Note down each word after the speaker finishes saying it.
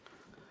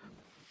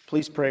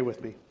Please pray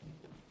with me.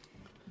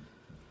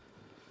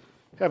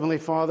 Heavenly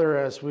Father,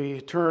 as we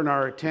turn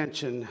our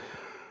attention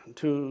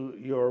to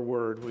your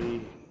word, we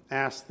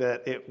ask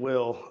that it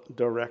will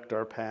direct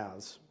our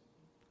paths.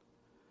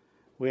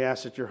 We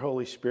ask that your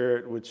Holy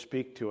Spirit would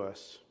speak to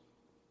us,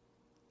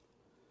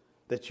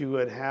 that you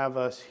would have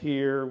us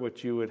hear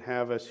what you would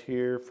have us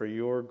hear for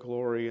your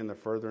glory and the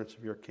furtherance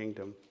of your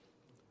kingdom.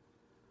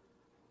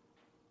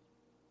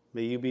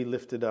 May you be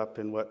lifted up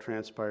in what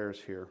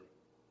transpires here.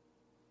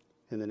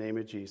 In the name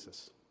of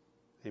Jesus,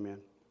 amen.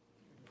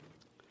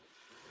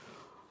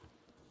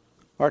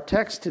 Our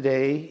text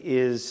today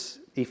is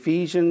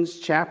Ephesians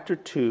chapter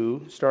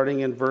 2,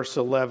 starting in verse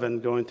 11,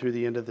 going through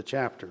the end of the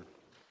chapter.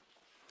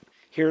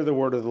 Hear the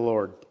word of the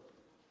Lord.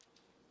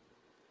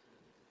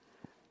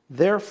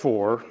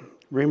 Therefore,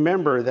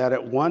 remember that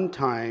at one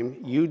time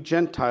you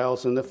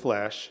Gentiles in the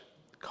flesh,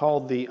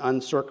 called the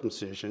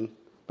uncircumcision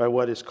by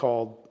what is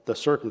called the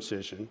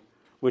circumcision,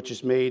 which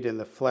is made in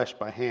the flesh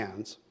by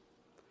hands.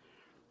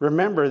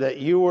 Remember that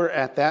you were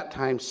at that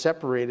time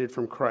separated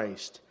from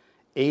Christ,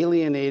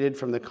 alienated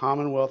from the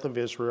commonwealth of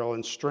Israel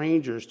and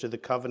strangers to the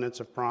covenants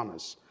of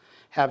promise,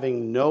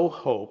 having no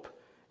hope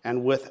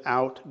and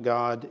without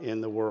God in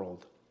the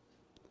world.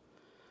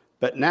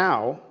 But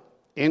now,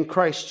 in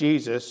Christ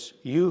Jesus,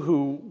 you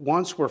who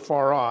once were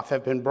far off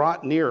have been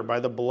brought near by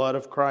the blood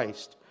of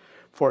Christ.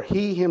 For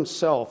he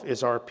himself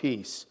is our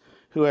peace,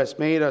 who has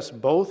made us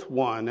both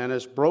one and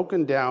has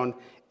broken down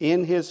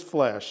in his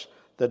flesh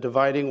the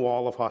dividing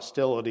wall of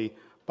hostility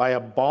by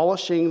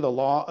abolishing the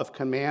law of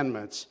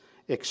commandments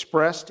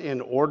expressed in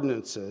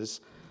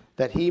ordinances,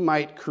 that he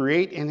might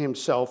create in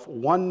himself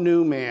one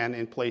new man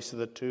in place of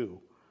the two,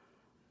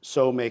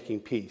 so making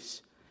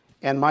peace,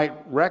 and might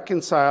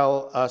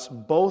reconcile us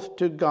both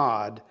to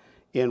God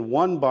in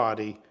one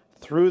body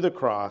through the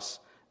cross,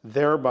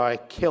 thereby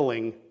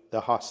killing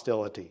the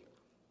hostility.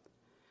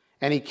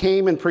 And he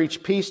came and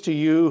preached peace to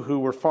you who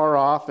were far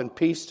off and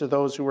peace to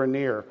those who were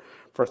near.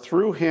 For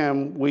through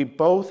him we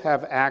both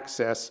have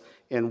access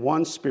in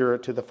one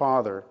Spirit to the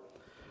Father.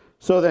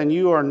 So then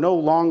you are no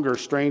longer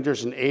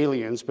strangers and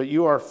aliens, but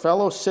you are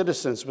fellow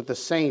citizens with the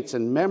saints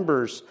and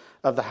members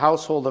of the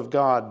household of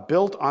God,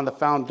 built on the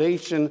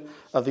foundation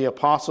of the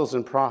apostles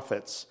and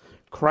prophets,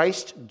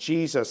 Christ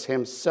Jesus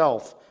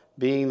himself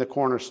being the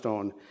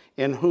cornerstone,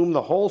 in whom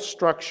the whole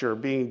structure,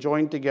 being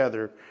joined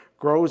together,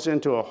 grows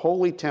into a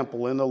holy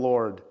temple in the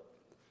Lord.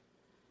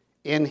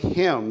 In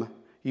him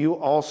you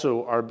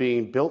also are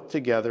being built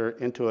together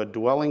into a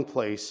dwelling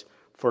place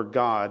for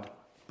God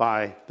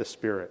by the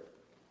Spirit.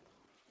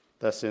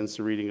 Thus ends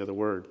the reading of the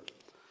word.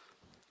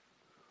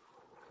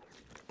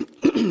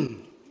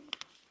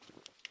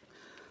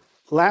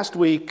 Last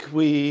week,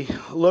 we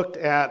looked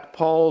at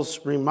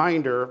Paul's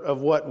reminder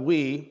of what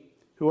we,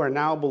 who are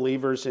now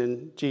believers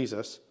in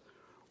Jesus,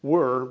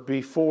 were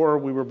before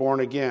we were born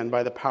again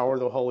by the power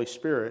of the Holy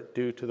Spirit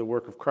due to the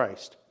work of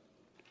Christ.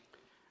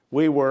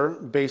 We were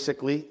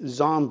basically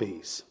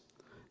zombies,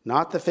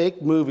 not the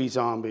fake movie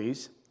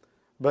zombies,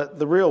 but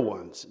the real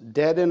ones,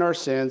 dead in our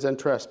sins and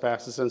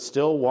trespasses and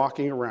still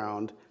walking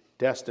around,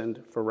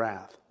 destined for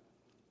wrath.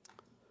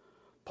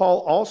 Paul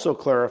also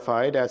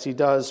clarified, as he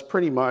does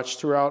pretty much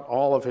throughout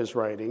all of his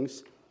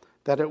writings,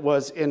 that it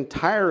was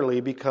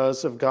entirely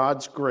because of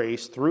God's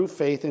grace through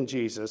faith in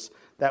Jesus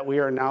that we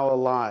are now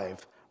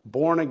alive,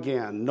 born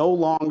again, no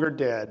longer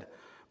dead,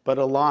 but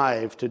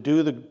alive to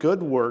do the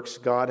good works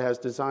God has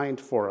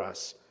designed for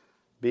us,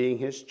 being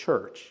his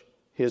church,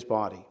 his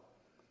body.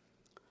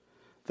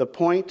 The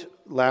point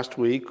last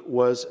week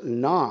was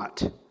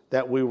not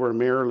that we were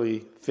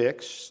merely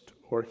fixed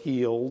or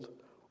healed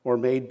or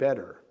made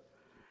better.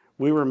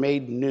 We were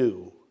made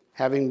new,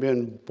 having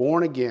been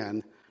born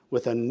again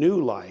with a new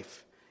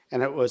life,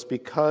 and it was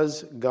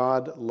because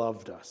God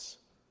loved us,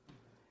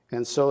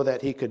 and so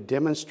that he could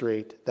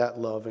demonstrate that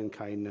love and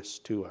kindness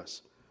to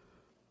us.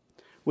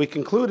 We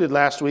concluded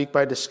last week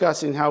by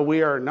discussing how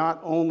we are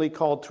not only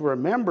called to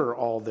remember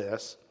all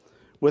this,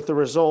 with the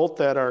result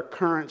that our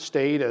current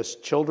state as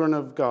children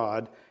of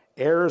God,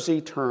 heirs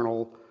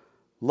eternal,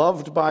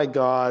 loved by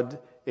God,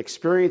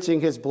 experiencing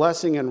his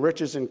blessing and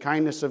riches and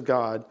kindness of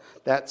God,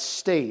 that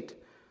state,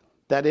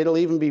 that it'll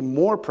even be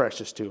more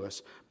precious to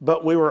us.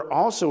 But we were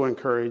also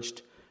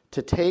encouraged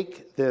to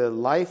take the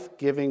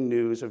life-giving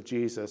news of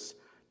Jesus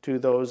to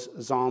those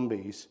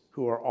zombies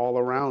who are all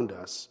around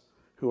us,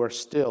 who are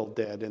still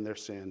dead in their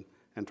sin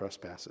and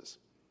trespasses.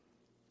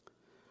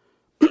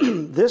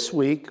 This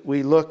week,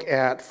 we look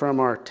at, from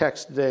our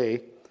text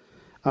today,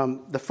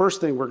 the first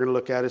thing we're going to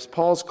look at is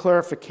Paul's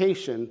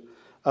clarification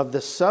of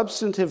the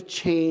substantive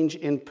change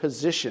in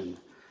position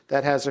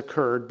that has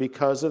occurred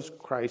because of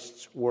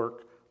Christ's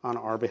work on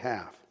our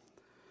behalf.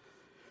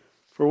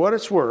 For what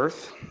it's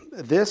worth,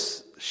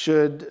 this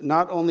should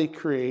not only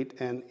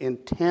create an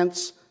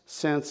intense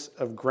sense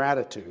of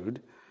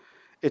gratitude,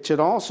 it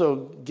should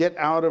also get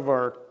out of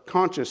our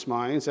conscious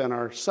minds and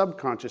our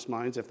subconscious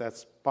minds, if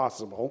that's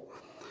possible,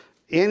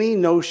 any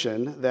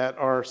notion that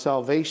our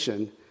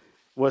salvation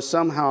was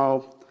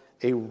somehow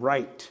a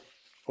right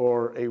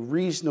or a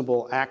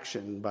reasonable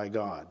action by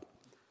God.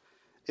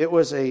 It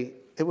was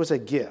a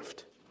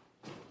gift,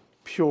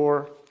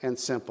 pure and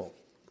simple.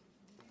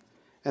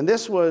 And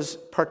this was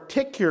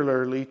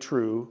particularly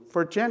true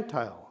for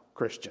Gentile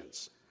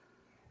Christians,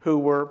 who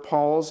were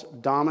Paul's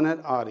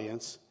dominant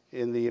audience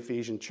in the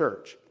Ephesian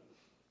church.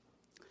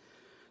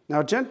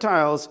 Now,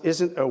 Gentiles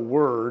isn't a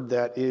word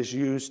that is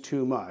used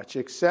too much,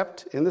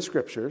 except in the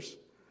Scriptures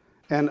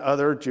and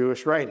other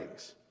Jewish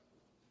writings.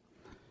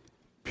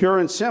 Pure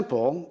and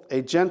simple,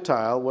 a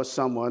Gentile was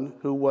someone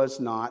who was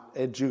not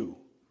a Jew.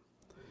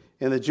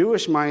 In the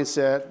Jewish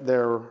mindset,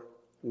 there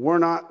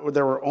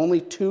were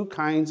only two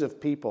kinds of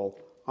people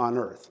on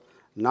earth.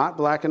 Not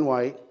black and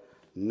white,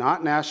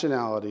 not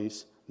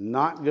nationalities,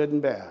 not good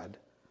and bad.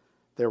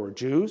 There were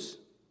Jews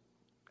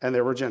and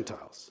there were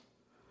Gentiles.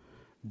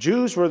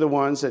 Jews were the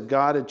ones that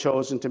God had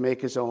chosen to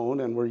make his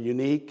own and were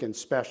unique and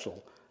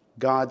special,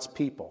 God's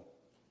people.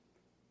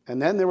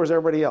 And then there was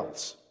everybody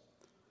else.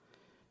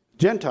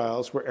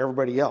 Gentiles were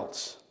everybody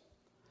else.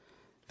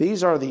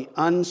 These are the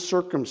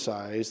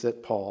uncircumcised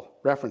that Paul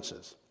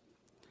references.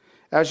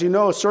 As you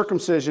know,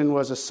 circumcision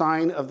was a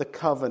sign of the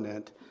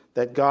covenant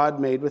that God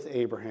made with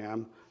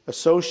Abraham,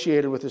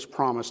 associated with his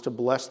promise to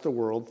bless the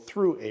world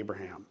through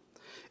Abraham.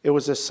 It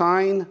was a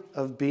sign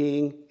of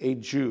being a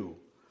Jew,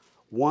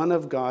 one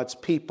of God's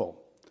people.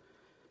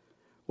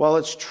 While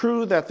it's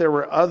true that there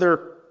were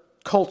other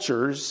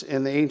cultures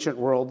in the ancient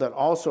world that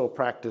also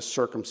practiced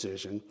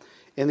circumcision,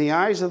 in the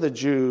eyes of the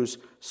Jews,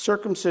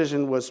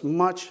 circumcision was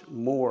much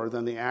more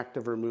than the act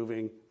of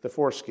removing the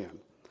foreskin.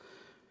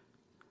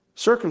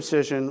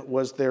 Circumcision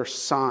was their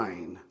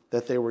sign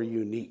that they were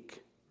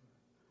unique,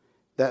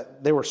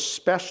 that they were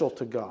special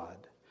to God.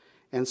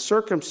 And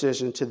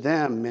circumcision to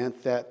them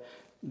meant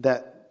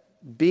that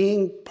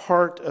being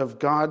part of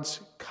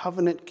God's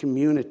covenant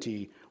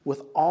community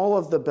with all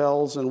of the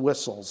bells and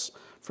whistles,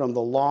 from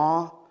the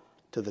law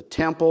to the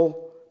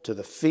temple to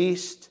the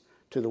feast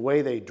to the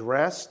way they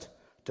dressed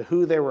to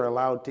who they were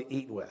allowed to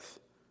eat with.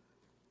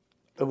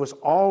 It was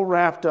all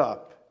wrapped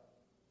up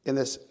in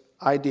this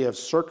idea of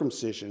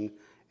circumcision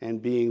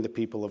and being the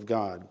people of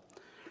God.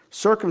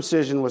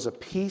 Circumcision was a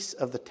piece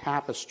of the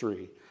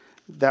tapestry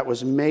that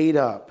was made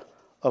up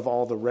of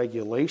all the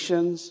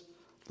regulations,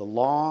 the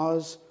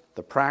laws,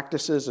 the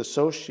practices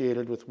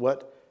associated with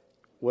what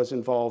was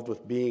involved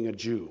with being a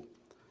Jew,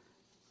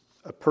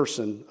 a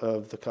person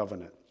of the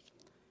covenant.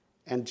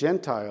 And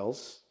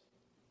Gentiles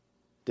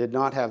did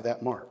not have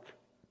that mark,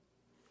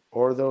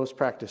 or those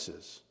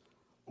practices,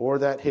 or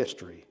that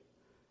history,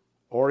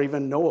 or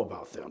even know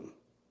about them.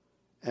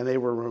 And they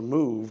were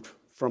removed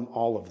from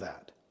all of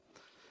that.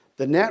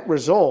 The net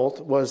result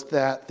was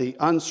that the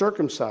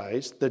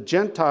uncircumcised, the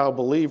Gentile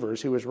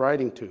believers he was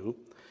writing to,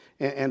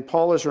 and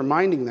Paul is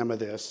reminding them of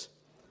this,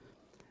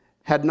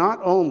 had not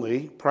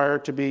only, prior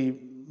to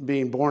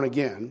being born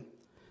again,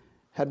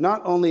 had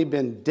not only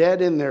been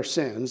dead in their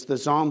sins, the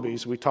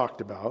zombies we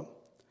talked about,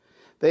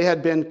 they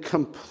had been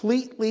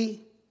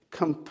completely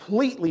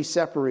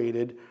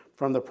separated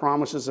from the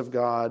promises of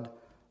God,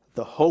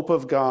 the hope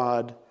of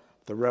God,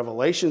 the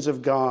revelations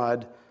of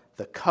God,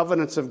 the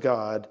covenants of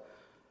God,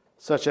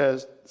 such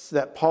as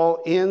that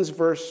Paul ends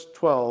verse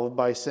 12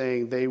 by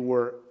saying they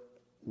were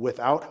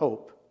without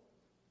hope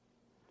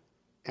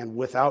and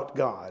without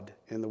God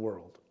in the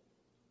world.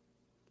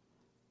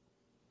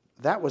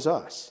 That was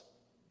us.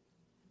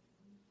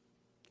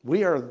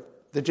 We are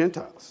the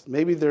Gentiles.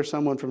 Maybe there's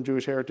someone from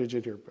Jewish heritage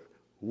in here, but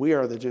we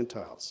are the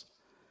Gentiles.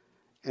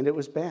 And it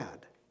was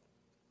bad.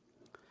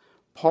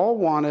 Paul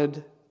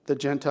wanted the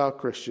Gentile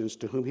Christians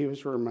to whom he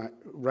was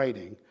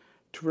writing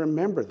to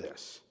remember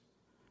this,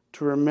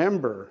 to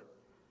remember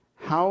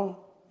how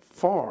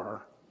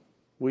far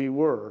we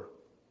were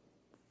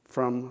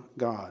from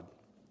God.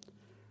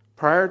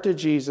 Prior to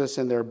Jesus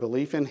and their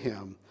belief in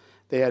him,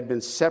 they had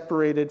been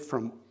separated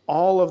from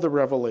all of the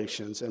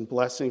revelations and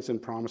blessings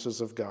and promises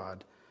of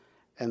God,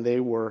 and they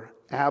were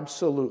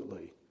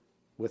absolutely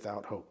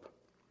without hope.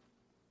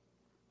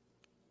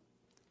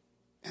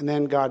 And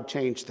then God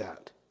changed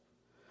that.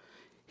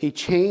 He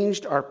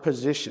changed our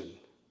position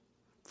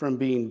from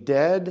being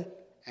dead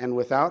and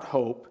without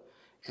hope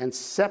and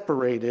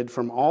separated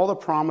from all the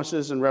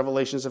promises and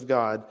revelations of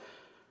God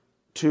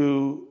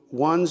to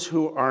ones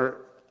who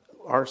are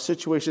our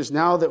situations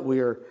now that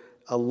we are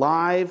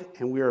alive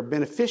and we are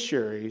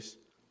beneficiaries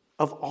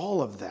of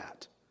all of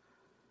that.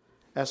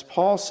 As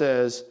Paul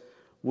says,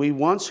 we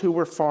once who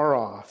were far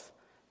off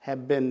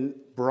have been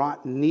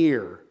brought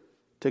near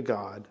to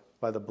God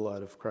by the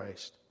blood of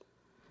Christ.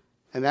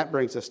 And that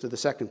brings us to the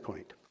second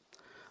point.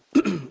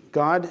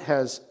 God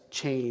has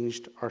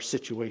changed our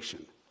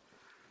situation.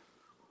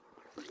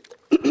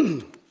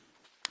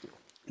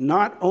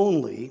 Not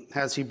only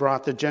has he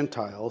brought the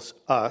Gentiles,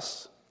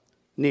 us,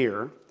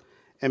 near,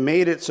 and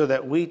made it so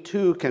that we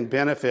too can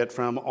benefit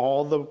from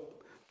all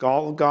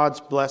God's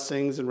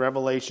blessings and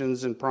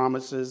revelations and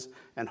promises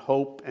and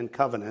hope and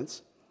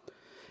covenants,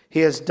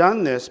 he has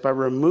done this by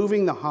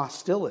removing the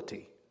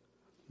hostility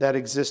that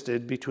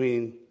existed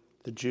between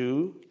the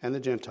Jew and the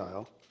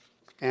Gentile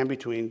and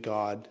between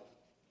God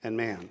and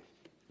man.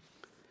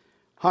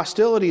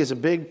 Hostility is a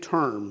big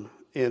term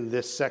in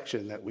this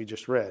section that we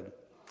just read.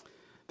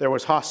 There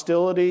was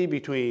hostility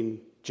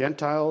between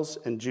Gentiles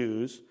and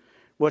Jews,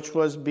 which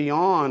was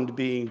beyond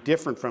being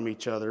different from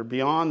each other,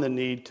 beyond the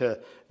need to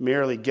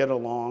merely get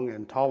along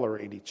and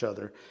tolerate each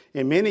other.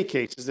 In many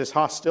cases, this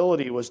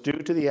hostility was due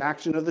to the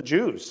action of the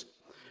Jews,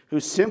 who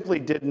simply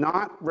did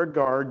not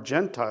regard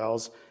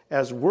Gentiles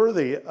as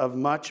worthy of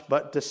much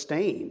but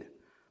disdain,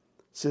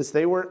 since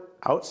they were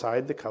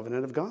outside the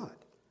covenant of God.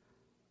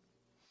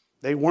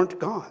 They weren't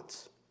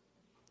gods.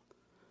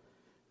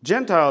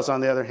 Gentiles,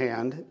 on the other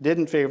hand,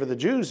 didn't favor the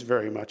Jews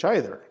very much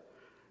either,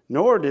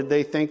 nor did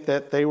they think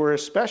that they were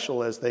as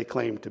special as they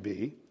claimed to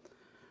be.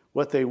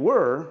 What they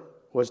were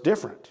was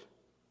different,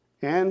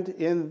 and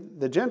in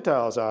the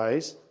Gentiles'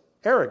 eyes,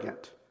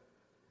 arrogant.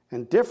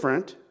 And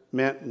different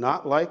meant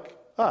not like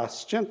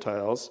us,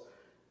 Gentiles,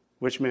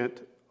 which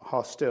meant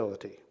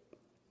hostility.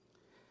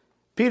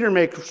 Peter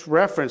makes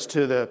reference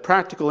to the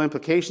practical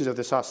implications of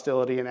this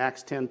hostility in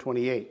Acts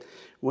 10:28,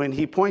 when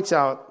he points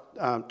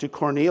out to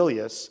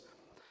Cornelius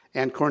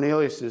and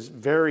Cornelius'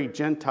 very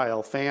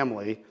Gentile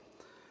family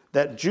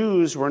that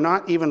Jews were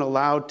not even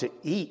allowed to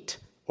eat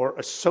or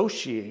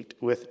associate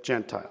with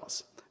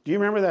Gentiles. Do you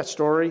remember that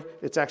story?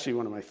 It's actually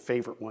one of my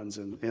favorite ones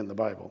in the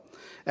Bible.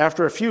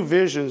 After a few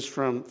visions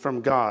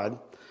from God,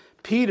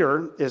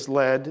 Peter is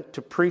led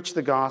to preach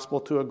the gospel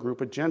to a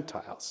group of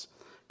Gentiles,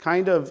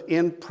 kind of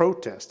in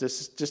protest.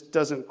 This just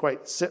doesn't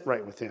quite sit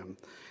right with him.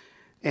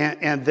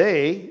 And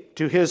they,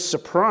 to his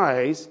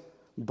surprise,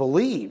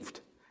 believed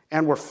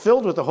and were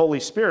filled with the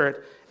Holy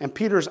Spirit, and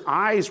Peter's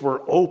eyes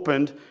were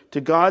opened to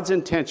God's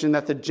intention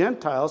that the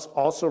Gentiles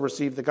also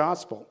receive the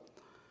gospel.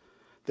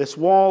 This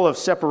wall of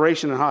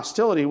separation and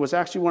hostility was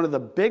actually one of the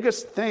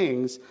biggest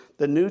things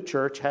the new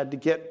church had to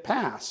get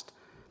past.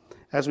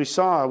 As we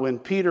saw when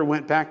Peter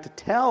went back to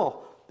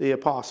tell the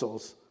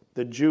apostles,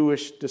 the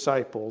Jewish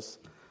disciples,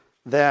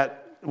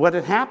 that what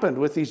had happened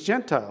with these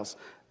Gentiles,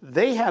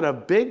 they had a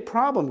big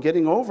problem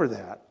getting over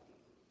that.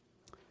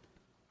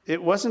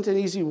 It wasn't an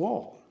easy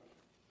wall.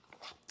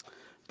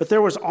 But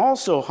there was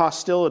also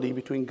hostility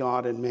between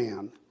God and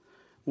man.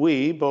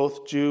 We,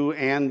 both Jew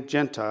and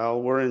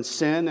Gentile, were in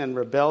sin and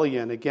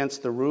rebellion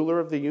against the ruler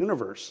of the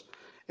universe.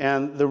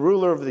 And the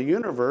ruler of the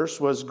universe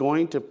was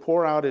going to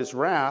pour out his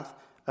wrath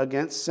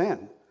against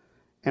sin.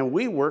 And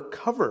we were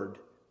covered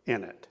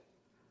in it.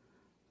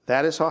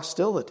 That is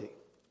hostility.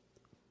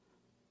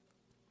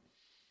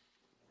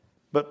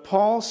 But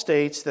Paul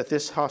states that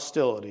this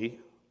hostility,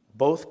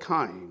 both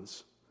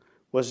kinds,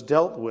 was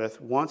dealt with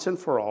once and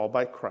for all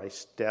by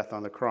Christ's death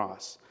on the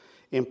cross.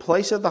 In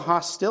place of the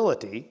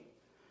hostility,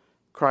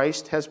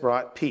 Christ has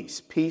brought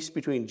peace. Peace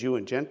between Jew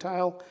and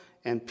Gentile,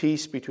 and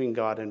peace between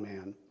God and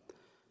man.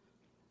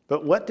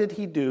 But what did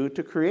he do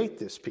to create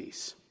this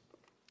peace?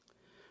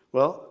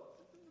 Well,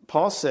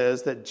 Paul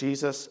says that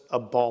Jesus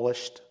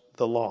abolished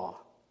the law.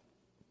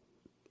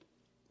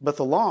 But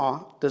the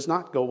law does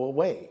not go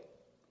away.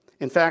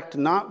 In fact,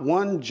 not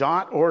one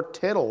jot or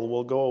tittle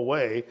will go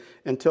away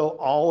until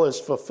all is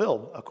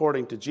fulfilled,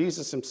 according to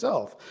Jesus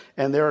himself.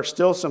 And there are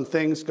still some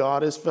things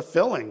God is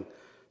fulfilling,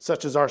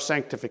 such as our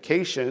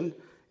sanctification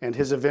and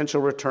his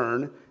eventual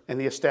return and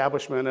the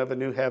establishment of a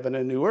new heaven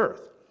and new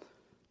earth.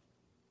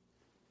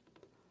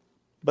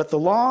 But the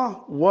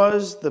law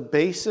was the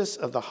basis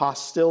of the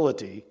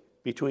hostility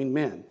between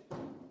men,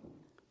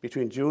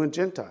 between Jew and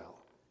Gentile.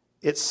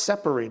 It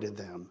separated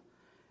them.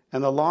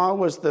 And the law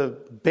was the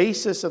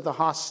basis of the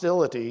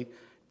hostility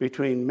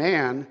between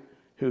man,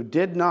 who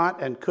did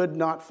not and could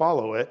not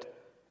follow it,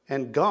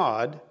 and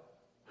God,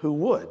 who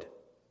would.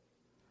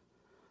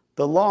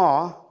 The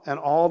law and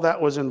all that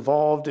was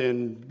involved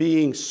in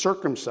being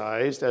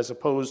circumcised as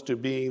opposed to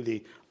being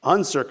the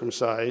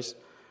uncircumcised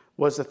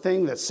was the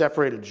thing that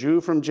separated Jew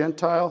from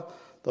Gentile.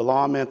 The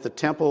law meant the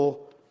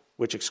temple,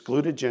 which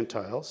excluded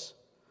Gentiles.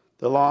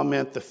 The law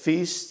meant the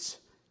feasts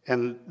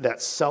and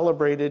that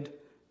celebrated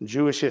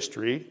Jewish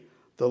history.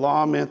 The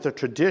law meant the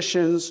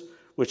traditions,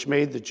 which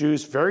made the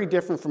Jews very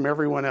different from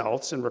everyone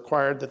else and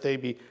required that they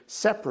be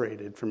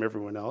separated from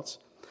everyone else.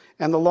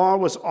 And the law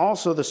was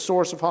also the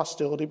source of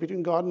hostility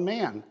between God and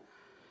man.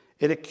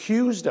 It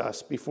accused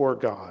us before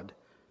God,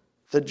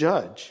 the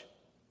judge,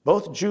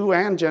 both Jew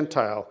and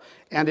Gentile,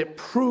 and it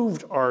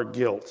proved our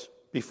guilt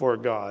before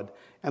God.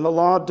 And the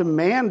law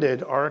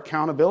demanded our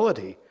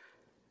accountability,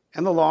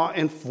 and the law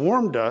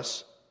informed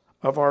us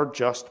of our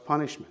just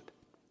punishment.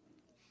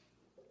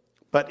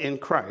 But in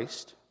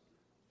Christ,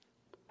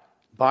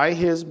 by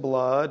his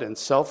blood and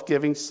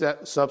self-giving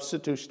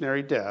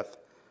substitutionary death,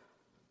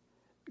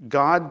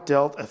 God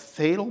dealt a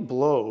fatal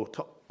blow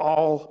to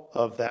all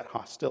of that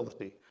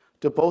hostility,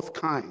 to both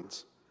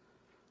kinds.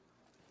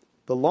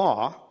 The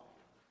law,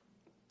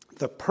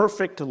 the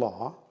perfect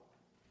law,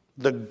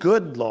 the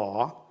good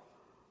law,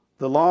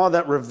 the law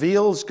that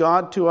reveals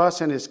God to us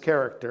and his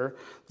character,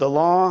 the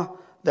law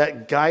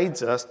that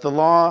guides us, the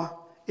law,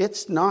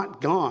 it's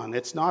not gone,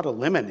 it's not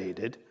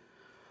eliminated.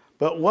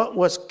 But what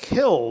was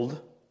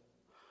killed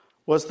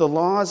was the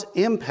law's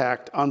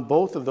impact on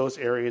both of those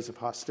areas of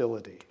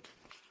hostility.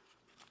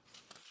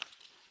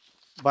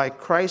 By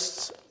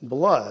Christ's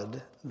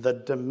blood, the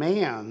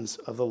demands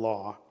of the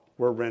law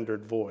were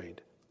rendered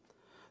void.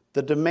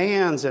 The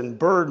demands and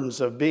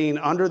burdens of being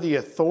under the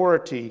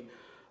authority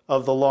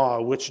of the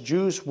law, which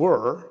Jews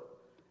were,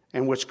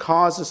 and which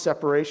caused a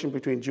separation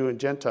between Jew and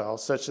Gentile,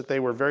 such that they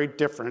were very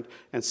different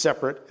and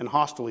separate and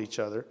hostile to each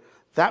other,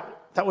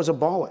 that was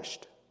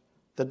abolished.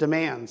 The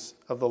demands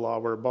of the law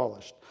were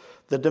abolished.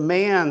 The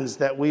demands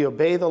that we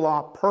obey the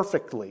law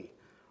perfectly,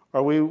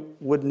 or we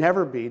would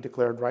never be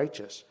declared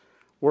righteous,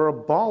 were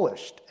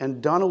abolished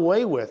and done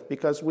away with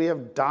because we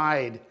have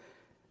died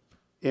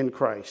in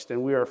Christ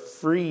and we are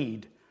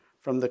freed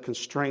from the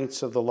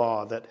constraints of the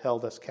law that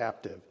held us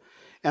captive.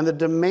 And the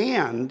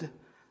demand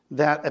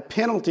that a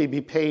penalty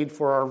be paid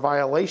for our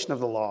violation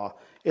of the law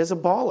is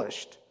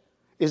abolished,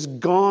 is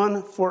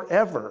gone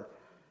forever,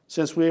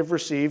 since we have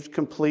received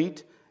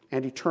complete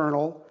and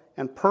eternal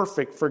and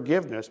perfect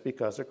forgiveness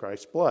because of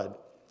Christ's blood.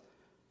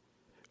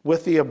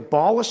 With the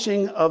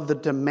abolishing of the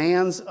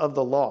demands of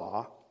the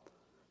law,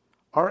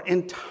 our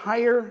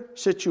entire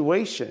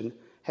situation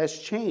has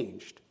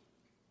changed,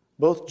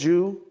 both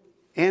Jew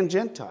and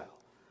Gentile.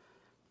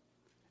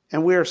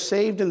 And we are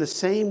saved in the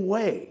same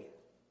way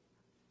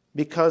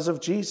because of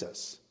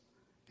Jesus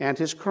and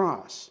his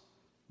cross,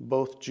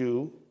 both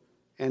Jew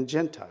and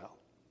Gentile.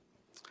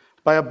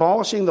 By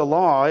abolishing the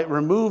law, it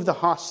removed the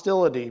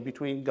hostility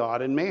between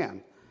God and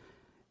man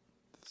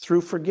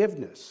through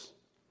forgiveness,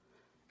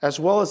 as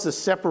well as the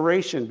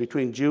separation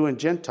between Jew and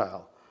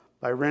Gentile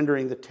by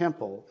rendering the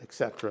temple,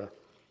 etc.,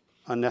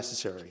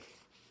 unnecessary.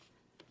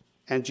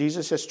 And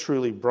Jesus has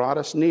truly brought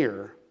us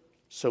near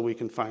so we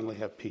can finally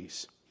have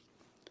peace.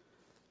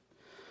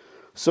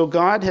 So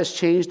God has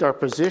changed our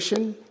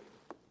position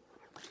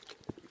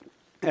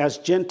as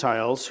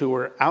Gentiles who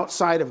were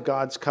outside of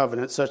God's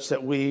covenant, such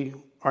that we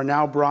are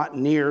now brought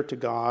near to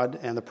God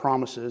and the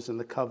promises and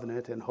the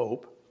covenant and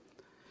hope.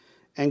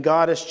 And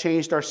God has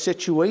changed our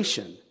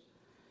situation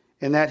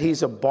in that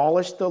he's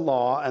abolished the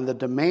law and the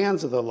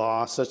demands of the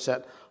law, such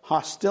that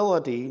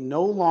hostility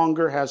no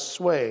longer has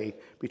sway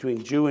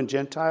between Jew and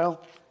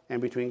Gentile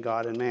and between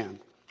God and man.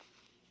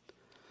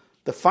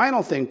 The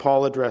final thing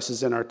Paul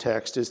addresses in our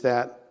text is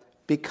that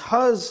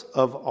because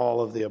of all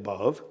of the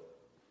above,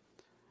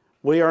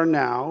 we are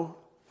now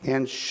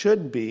and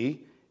should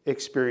be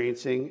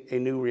experiencing a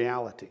new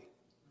reality.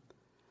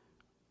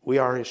 We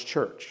are his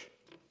church.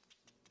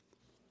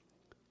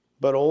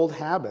 But old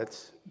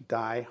habits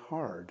die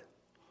hard.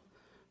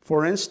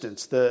 For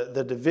instance,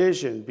 the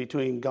division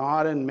between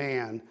God and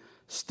man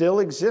still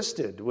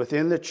existed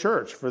within the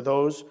church for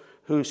those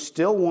who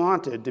still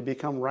wanted to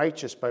become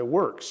righteous by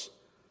works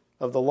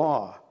of the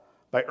law,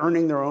 by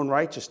earning their own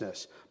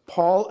righteousness.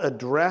 Paul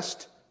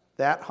addressed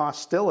that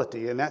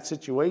hostility and that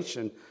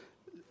situation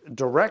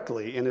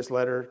directly in his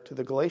letter to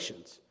the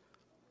Galatians.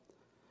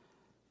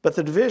 But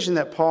the division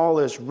that Paul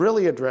is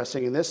really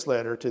addressing in this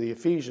letter to the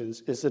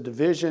Ephesians is the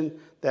division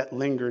that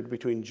lingered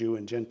between Jew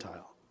and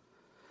Gentile.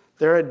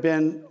 There had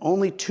been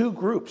only two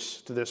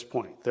groups to this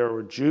point. There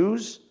were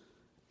Jews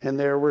and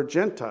there were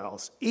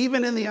Gentiles.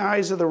 Even in the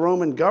eyes of the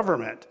Roman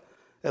government,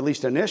 at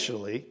least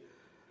initially,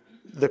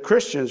 the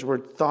Christians were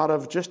thought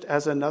of just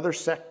as another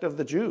sect of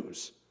the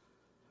Jews.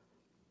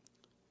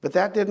 But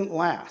that didn't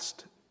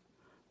last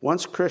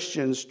once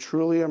Christians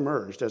truly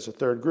emerged as a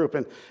third group.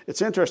 And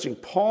it's interesting,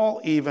 Paul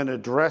even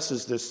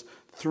addresses this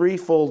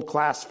threefold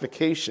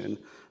classification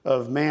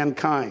of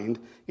mankind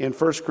in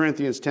 1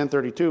 Corinthians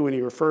 10:32 when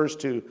he refers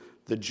to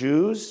the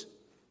Jews,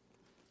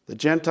 the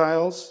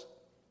Gentiles,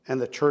 and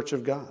the church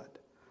of God.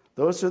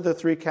 Those are the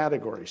three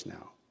categories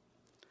now.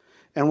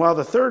 And while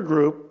the third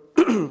group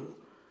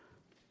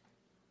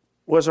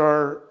was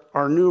our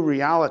new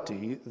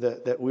reality,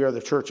 that we are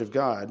the church of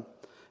God,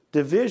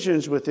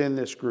 divisions within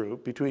this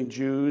group between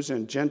Jews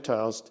and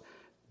Gentiles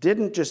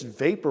didn't just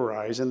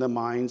vaporize in the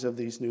minds of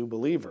these new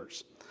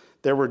believers.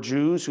 There were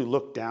Jews who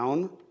looked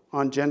down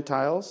on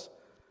Gentiles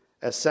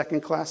as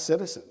second-class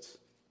citizens.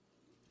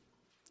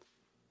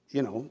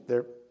 You know,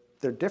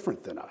 they're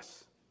different than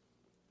us.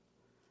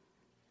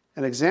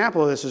 An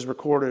example of this is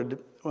recorded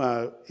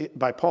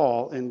by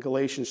Paul in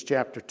Galatians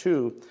chapter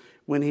 2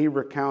 when he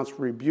recounts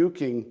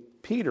rebuking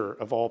Peter,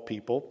 of all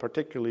people,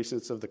 particularly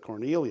since of the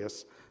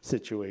Cornelius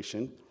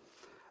situation,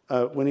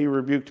 when he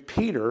rebuked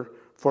Peter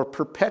for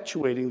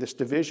perpetuating this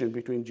division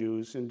between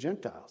Jews and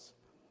Gentiles.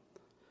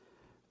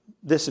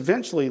 This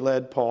eventually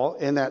led Paul,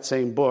 in that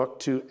same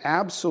book, to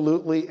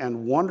absolutely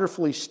and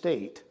wonderfully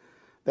state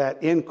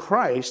that in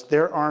Christ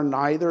there are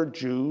neither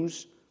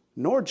Jews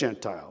nor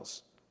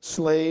Gentiles,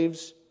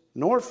 slaves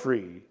nor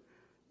free,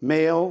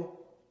 male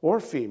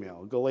or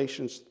female,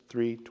 Galatians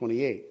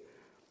 3:28.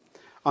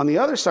 On the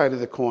other side of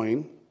the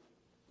coin,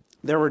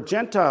 there were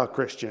Gentile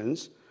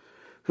Christians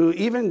who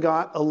even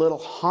got a little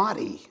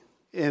haughty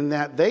in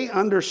that they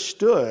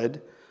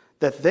understood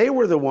that they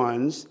were the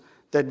ones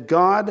that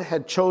God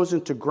had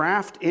chosen to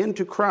graft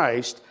into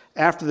Christ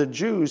after the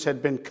Jews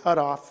had been cut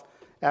off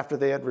after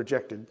they had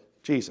rejected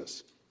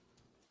Jesus.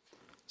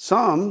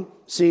 Some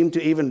seemed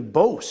to even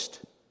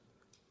boast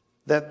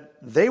that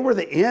they were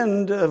the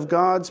end of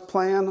God's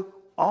plan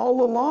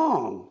all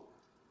along.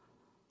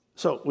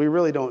 So we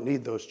really don't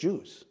need those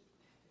Jews.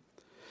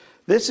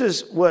 This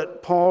is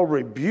what Paul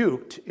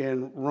rebuked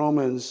in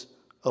Romans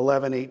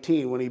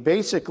 11:18 when he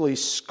basically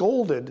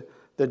scolded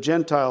the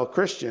Gentile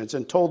Christians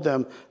and told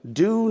them,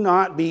 do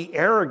not be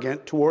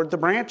arrogant toward the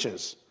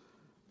branches,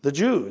 the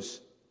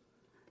Jews,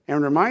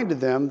 and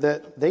reminded them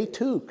that they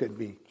too could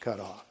be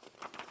cut off.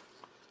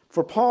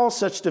 For Paul,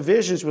 such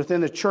divisions within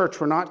the church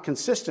were not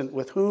consistent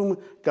with whom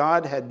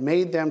God had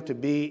made them to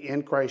be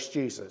in Christ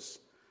Jesus,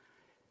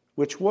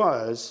 which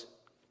was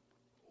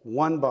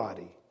one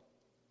body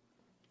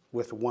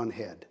with one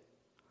head.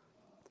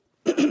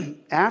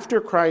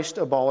 After Christ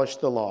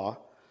abolished the law,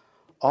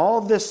 all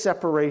this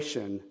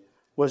separation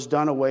was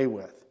done away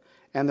with,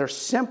 and there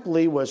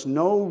simply was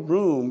no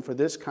room for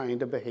this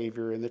kind of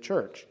behavior in the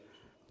church.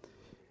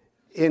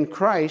 In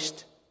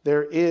Christ,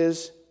 there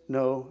is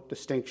no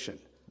distinction.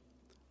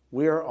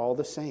 We are all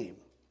the same.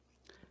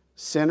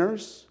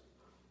 Sinners,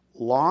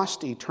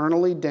 lost,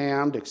 eternally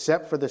damned,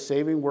 except for the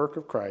saving work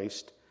of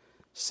Christ,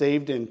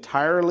 saved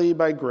entirely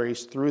by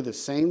grace through the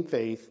same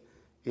faith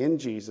in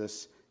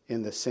Jesus,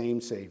 in the same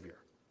Savior.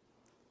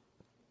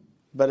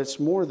 But it's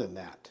more than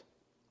that.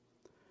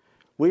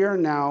 We are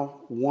now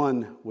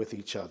one with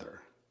each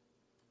other.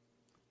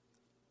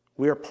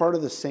 We are part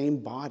of the same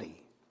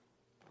body.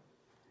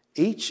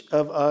 Each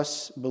of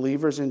us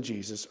believers in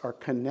Jesus are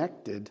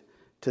connected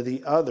to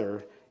the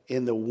other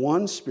in the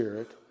one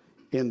Spirit,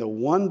 in the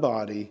one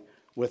body,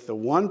 with the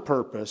one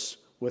purpose,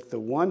 with the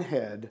one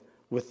head,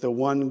 with the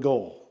one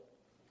goal.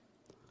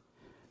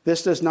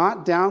 This does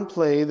not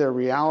downplay the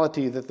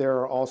reality that there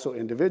are also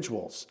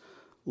individuals,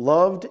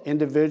 loved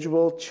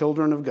individual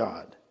children of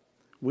God.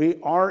 We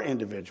are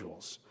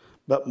individuals,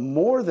 but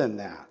more than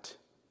that,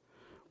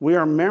 we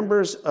are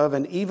members of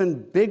an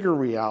even bigger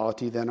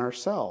reality than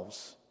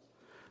ourselves.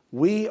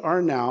 We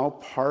are now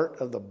part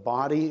of the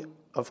body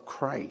of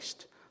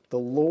Christ, the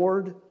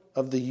Lord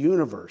of the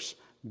universe,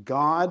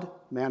 God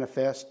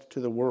manifest to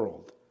the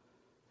world.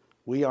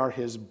 We are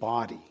his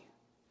body.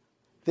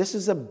 This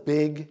is a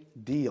big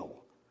deal.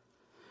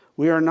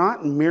 We are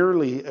not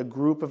merely a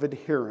group of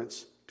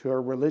adherents to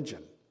our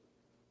religion.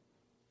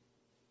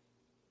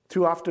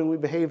 Too often we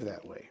behave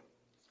that way.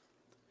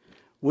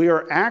 We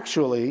are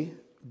actually,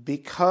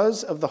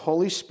 because of the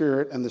Holy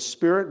Spirit and the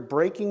Spirit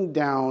breaking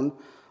down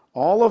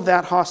all of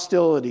that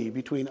hostility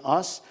between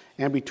us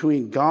and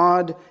between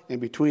God and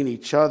between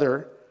each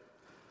other,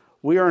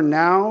 we are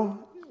now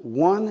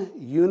one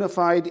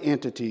unified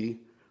entity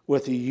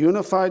with a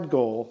unified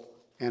goal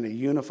and a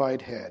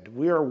unified head.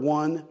 We are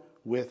one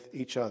with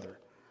each other.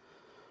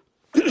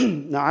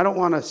 Now, I don't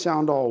want to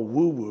sound all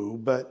woo-woo,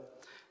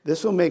 but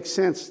this will make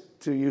sense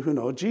to you who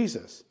know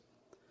Jesus.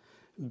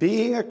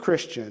 Being a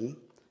Christian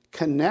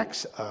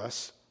connects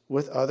us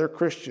with other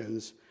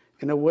Christians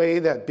in a way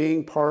that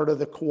being part of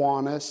the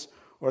Kiwanis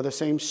or the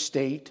same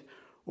state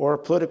or a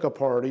political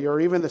party or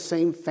even the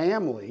same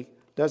family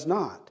does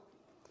not.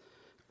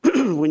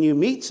 When you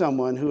meet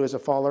someone who is a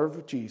follower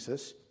of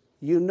Jesus,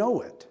 you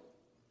know it.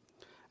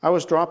 I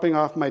was dropping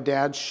off my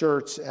dad's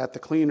shirts at the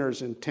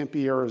cleaners in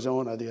Tempe,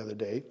 Arizona the other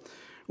day.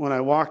 When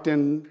I walked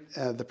in,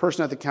 the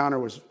person at the counter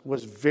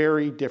was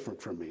very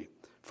different from me.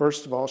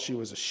 First of all, she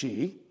was a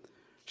she.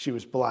 She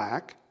was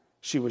black.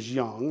 She was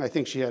young. I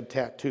think she had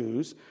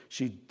tattoos.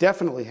 She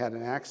definitely had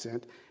an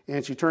accent,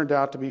 and she turned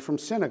out to be from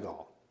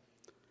Senegal.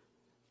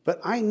 But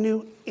I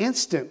knew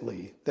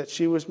instantly that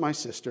she was my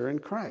sister in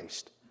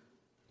Christ,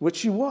 which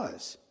she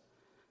was.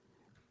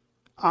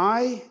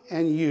 I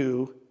and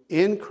you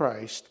in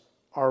Christ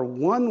are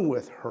one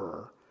with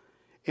her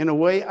in a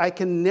way I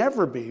can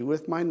never be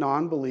with my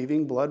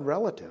non-believing blood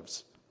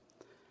relatives.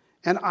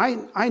 And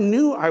I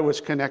knew I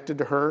was connected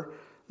to her,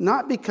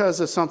 not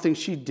because of something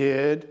she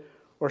did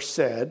or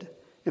said.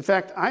 In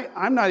fact,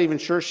 I'm not even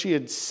sure she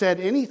had said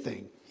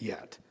anything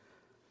yet.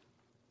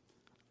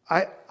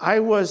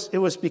 It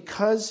was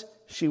because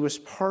she was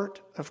part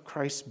of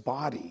Christ's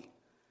body,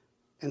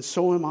 and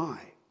so am I.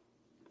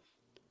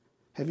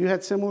 Have you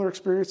had similar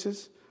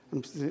experiences?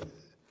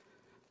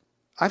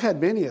 I've had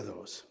many of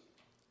those.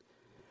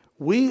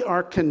 We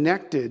are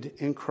connected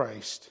in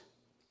Christ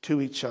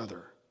to each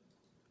other.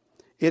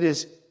 It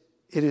is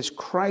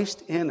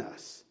Christ in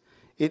us.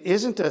 It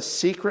isn't a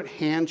secret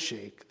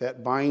handshake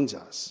that binds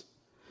us.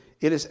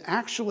 It is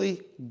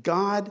actually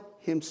God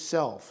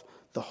himself,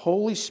 the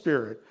Holy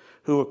Spirit,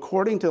 who,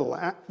 according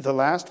to the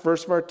last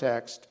verse of our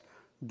text,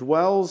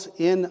 dwells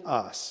in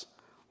us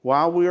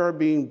while we are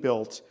being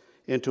built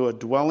into a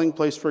dwelling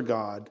place for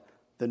God,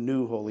 the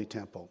new holy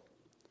temple.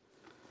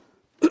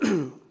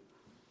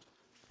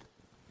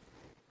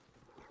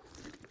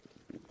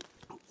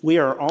 We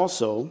are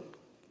also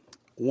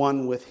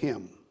one with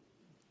him,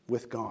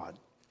 with God.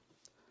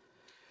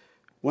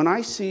 When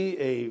I see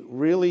a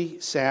really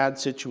sad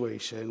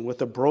situation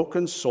with a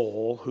broken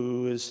soul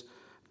who is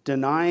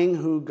denying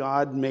who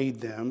God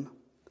made them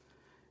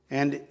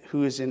and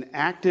who is in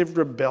active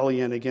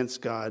rebellion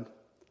against God,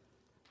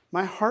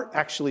 my heart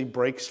actually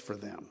breaks for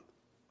them.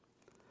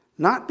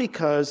 Not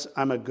because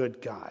I'm a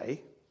good guy,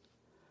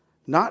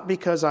 not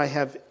because I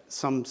have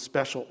some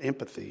special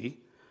empathy,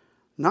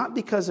 not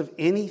because of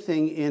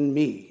anything in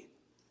me.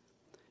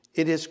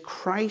 It is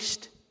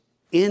Christ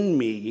in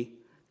me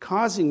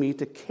causing me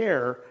to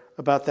care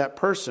about that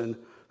person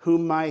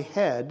whom my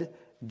head,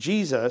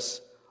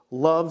 Jesus,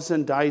 loves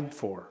and died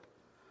for.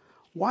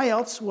 Why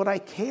else would I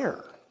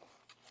care?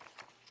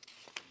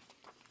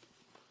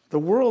 The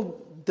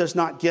world does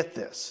not get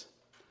this.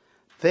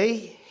 They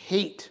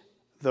hate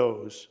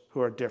those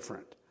who are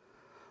different.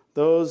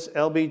 Those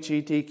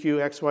LGBTQ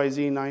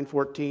XYZ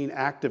 914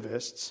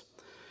 activists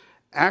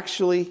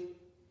actually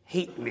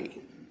hate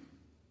me.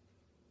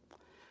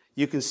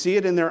 You can see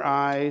it in their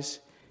eyes,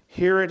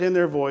 hear it in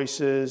their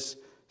voices,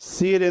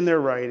 see it in their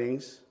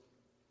writings.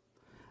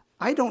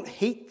 I don't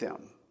hate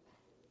them.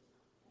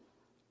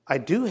 I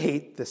do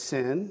hate the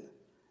sin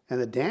and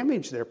the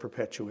damage they're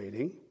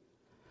perpetuating.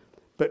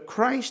 But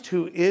Christ,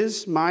 who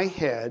is my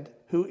head,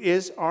 who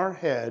is our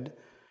head,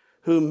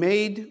 who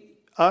made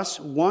us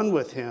one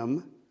with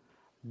him,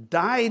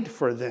 died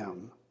for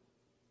them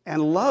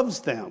and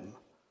loves them.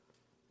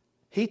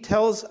 He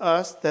tells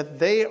us that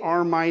they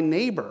are my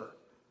neighbor.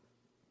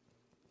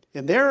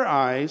 In their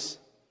eyes,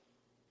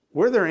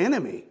 we're their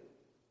enemy.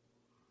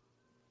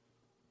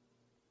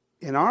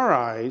 In our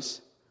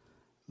eyes,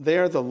 they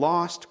are the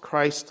lost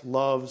Christ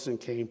loves and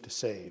came to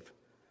save.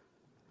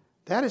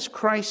 That is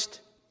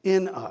Christ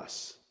in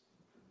us.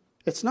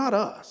 It's not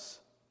us.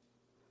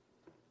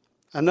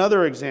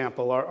 Another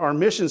example, our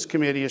missions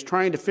committee is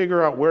trying to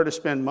figure out where to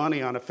spend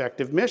money on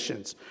effective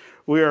missions.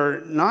 We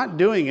are not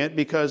doing it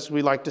because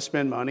we like to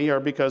spend money or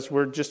because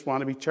we just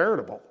want to be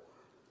charitable.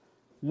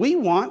 We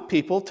want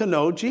people to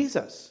know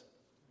Jesus.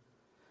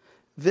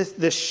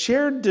 This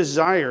shared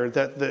desire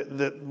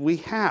that we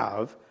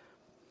have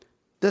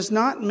does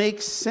not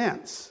make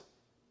sense,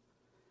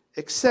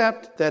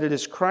 except that it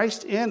is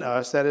Christ in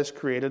us that has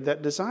created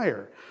that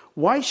desire.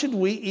 Why should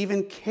we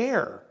even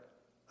care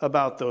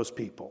about those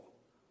people?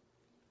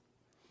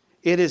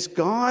 It is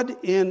God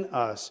in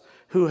us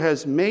who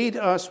has made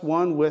us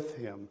one with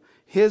him,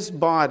 his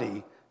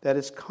body, that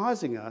is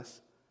causing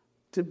us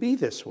to be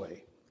this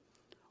way.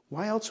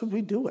 Why else would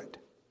we do it?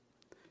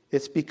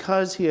 It's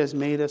because he has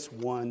made us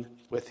one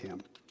with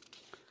him.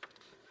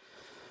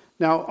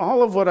 Now,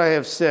 all of what I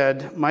have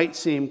said might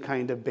seem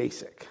kind of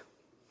basic.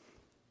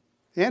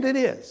 And it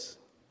is.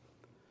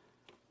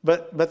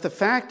 But the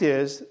fact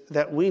is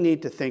that we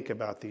need to think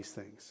about these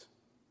things.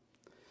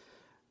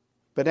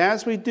 But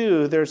as we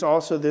do, there's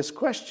also this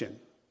question.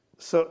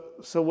 So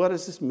what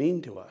does this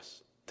mean to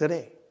us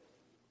today?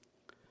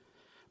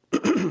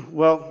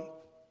 Well,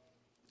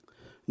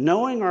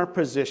 knowing our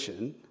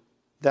position,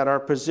 that our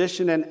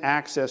position and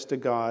access to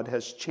God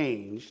has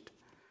changed,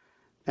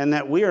 and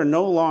that we are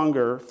no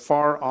longer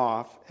far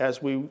off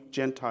as we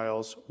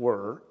Gentiles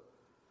were,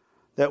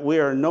 that we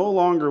are no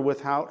longer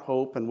without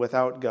hope and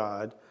without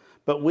God,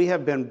 but we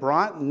have been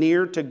brought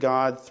near to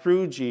God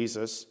through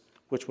Jesus,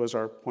 which was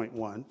our point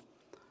one,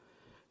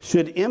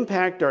 should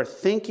impact our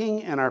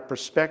thinking and our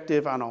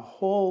perspective on a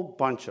whole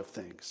bunch of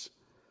things.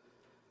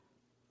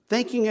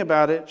 Thinking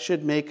about it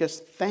should make us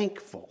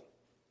thankful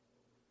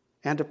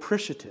and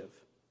appreciative.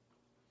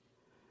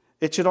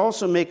 It should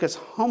also make us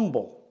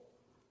humble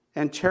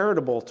and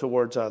charitable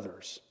towards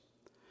others.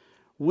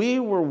 We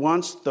were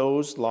once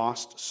those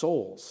lost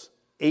souls,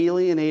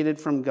 alienated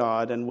from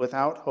God and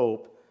without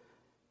hope,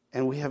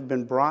 and we have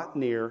been brought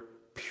near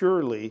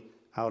purely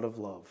out of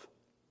love.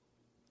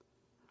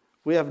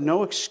 We have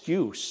no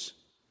excuse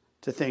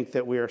to think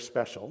that we are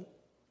special,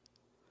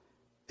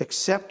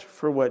 except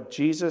for what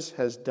Jesus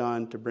has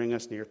done to bring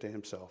us near to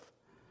himself.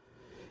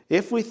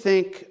 If we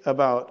think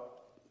about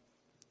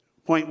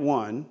point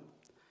one,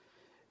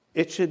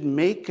 it should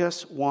make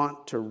us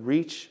want to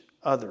reach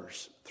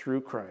others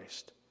through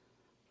Christ,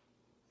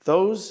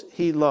 those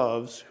he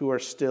loves who are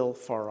still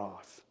far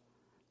off.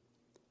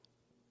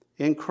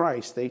 In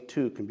Christ, they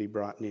too can be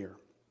brought near.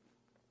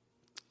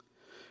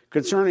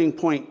 Concerning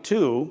point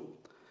two,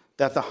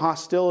 that the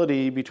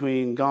hostility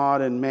between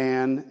God and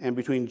man and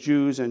between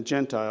Jews and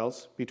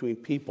Gentiles, between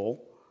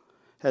people,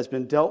 has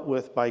been dealt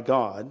with by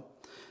God.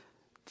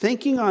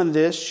 Thinking on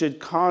this should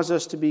cause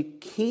us to be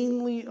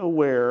keenly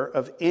aware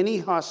of any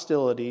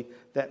hostility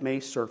that may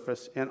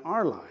surface in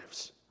our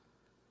lives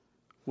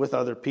with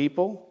other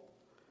people,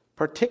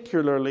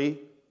 particularly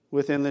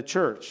within the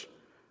church,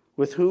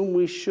 with whom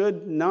we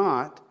should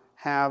not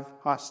have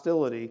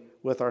hostility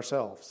with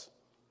ourselves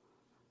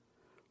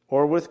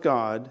or with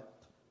God,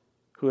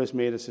 who has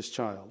made us his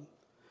child.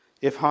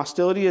 If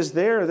hostility is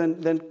there,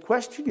 then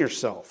question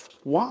yourself.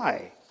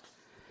 Why?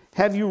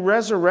 Have you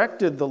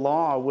resurrected the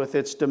law with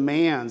its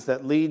demands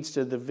that leads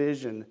to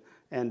division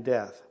and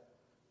death?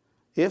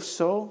 If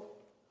so,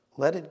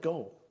 let it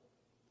go.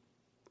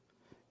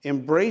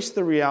 Embrace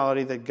the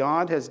reality that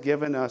God has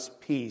given us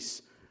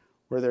peace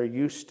where there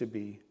used to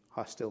be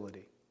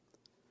hostility.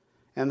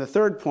 And the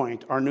third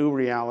point, our new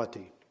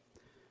reality.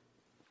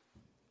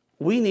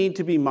 We need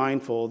to be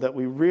mindful that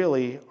we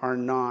really are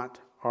not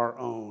our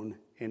own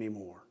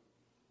anymore.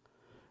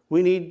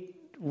 We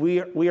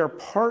are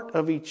part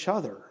of each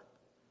other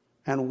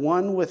and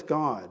one with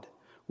God.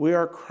 We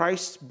are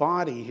Christ's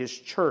body, his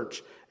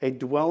church, a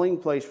dwelling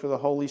place for the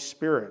Holy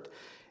Spirit.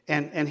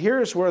 And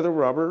here's where the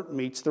rubber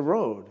meets the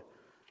road.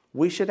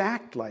 We should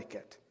act like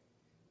it.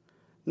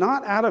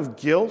 Not out of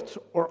guilt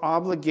or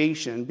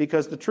obligation,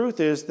 because the truth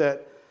is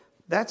that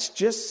that's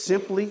just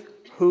simply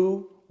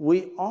who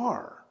we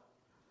are.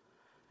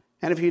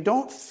 And if you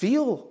don't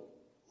feel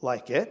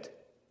like it,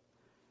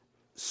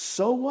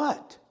 so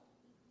what?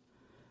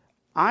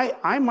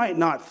 I might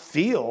not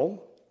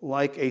feel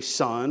like a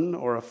son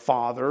or a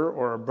father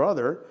or a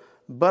brother,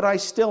 but I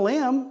still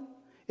am.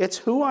 It's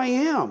who I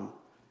am,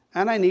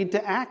 and I need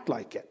to act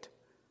like it.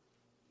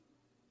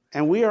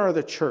 And we are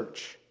the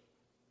church,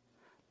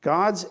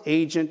 God's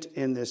agent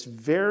in this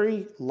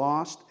very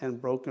lost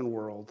and broken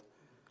world.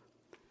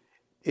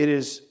 It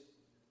is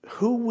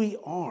who we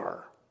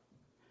are.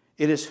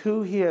 It is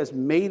who he has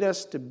made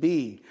us to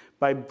be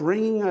by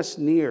bringing us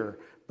near,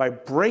 by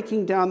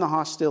breaking down the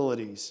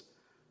hostilities.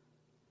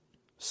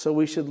 So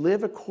we should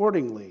live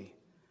accordingly.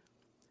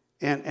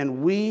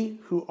 And we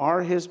who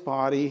are his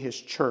body, his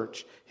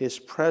church, his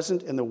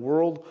present in the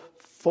world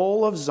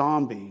full of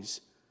zombies,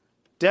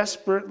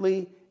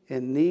 desperately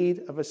in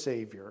need of a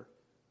Savior,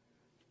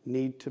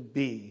 need to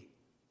be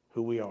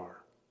who we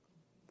are.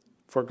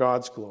 For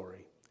God's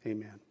glory.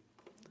 Amen.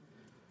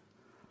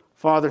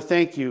 Father,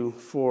 thank you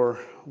for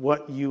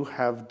what you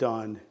have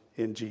done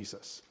in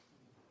Jesus.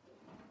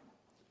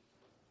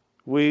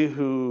 We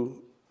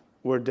who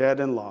were dead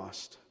and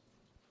lost,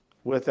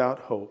 without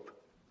hope,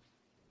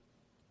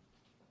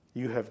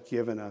 you have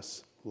given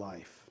us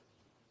life.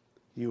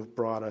 You've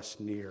brought us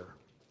near.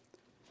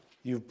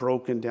 You've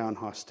broken down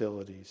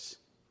hostilities.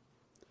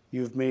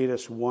 You've made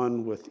us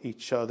one with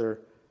each other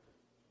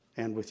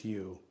and with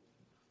you.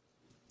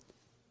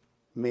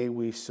 May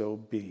we so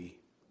be.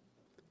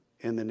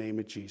 In the name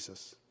of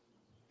Jesus,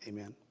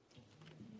 amen.